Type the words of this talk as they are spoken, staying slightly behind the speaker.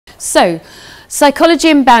So, psychology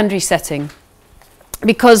and boundary setting.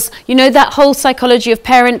 Because, you know, that whole psychology of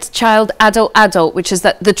parent, child, adult, adult, which is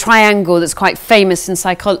the triangle that's quite famous in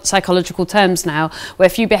psychological terms now, where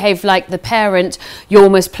if you behave like the parent, you're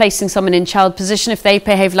almost placing someone in child position. If they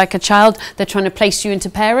behave like a child, they're trying to place you into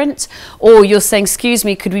parent. Or you're saying, excuse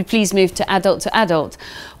me, could we please move to adult to adult?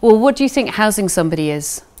 Well, what do you think housing somebody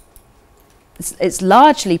is? It's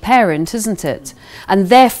largely parent, isn't it? And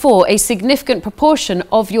therefore, a significant proportion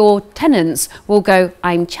of your tenants will go,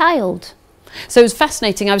 I'm child. So it was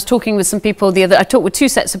fascinating. I was talking with some people I talked with two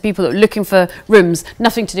sets of people that were looking for rooms,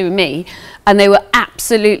 nothing to do with me, and they were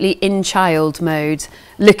absolutely in child mode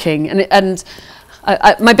looking. And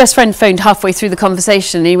my best friend phoned halfway through the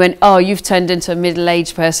conversation and he went, oh, you've turned into a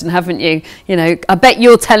middle-aged person, haven't you? You know, I bet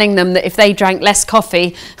you're telling them that if they drank less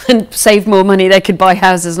coffee and saved more money, they could buy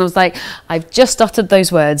houses. And I was like, I've just uttered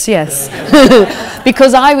those words, yes.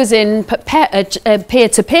 Because I was in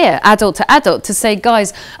peer-to-peer, adult to adult, to say,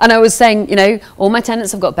 guys, and I was saying, you know, all my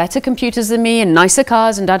tenants have got better computers than me and nicer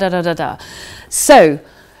cars and da-da-da-da-da. So,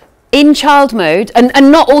 in child mode, and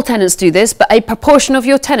not all tenants do this, but a proportion of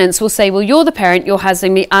your tenants will say, well, you're the parent, you're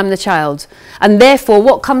housing me, I'm the child. And therefore,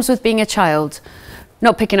 what comes with being a child?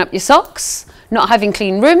 Not picking up your socks, not having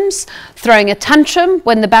clean rooms, throwing a tantrum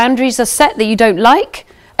when the boundaries are set that you don't like.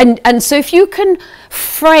 And so if you can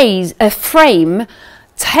frame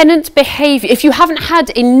tenant behaviour, if you haven't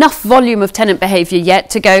had enough volume of tenant behaviour yet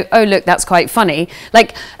to go, oh, look, that's quite funny.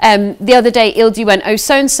 Like the other day, Ildi went, oh,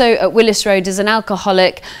 so-and-so at Willis Road is an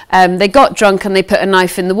alcoholic. They got drunk and they put a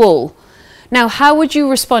knife in the wall. Now, how would you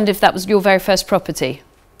respond if that was your very first property?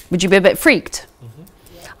 Would you be a bit freaked?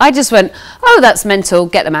 Yeah. I just went, oh, that's mental,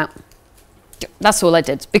 get them out. That's all I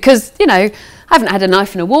did. Because, you know, I haven't had a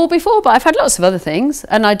knife in a wall before, but I've had lots of other things.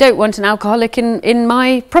 And I don't want an alcoholic in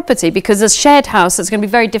my property because as a shared house, it's going to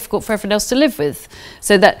be very difficult for everyone else to live with.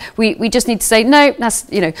 So that we just need to say, no, that's,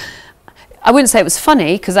 you know, I wouldn't say it was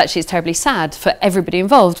funny because actually it's terribly sad for everybody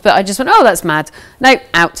involved. But I just went, oh, that's mad. No,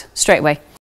 out straight away.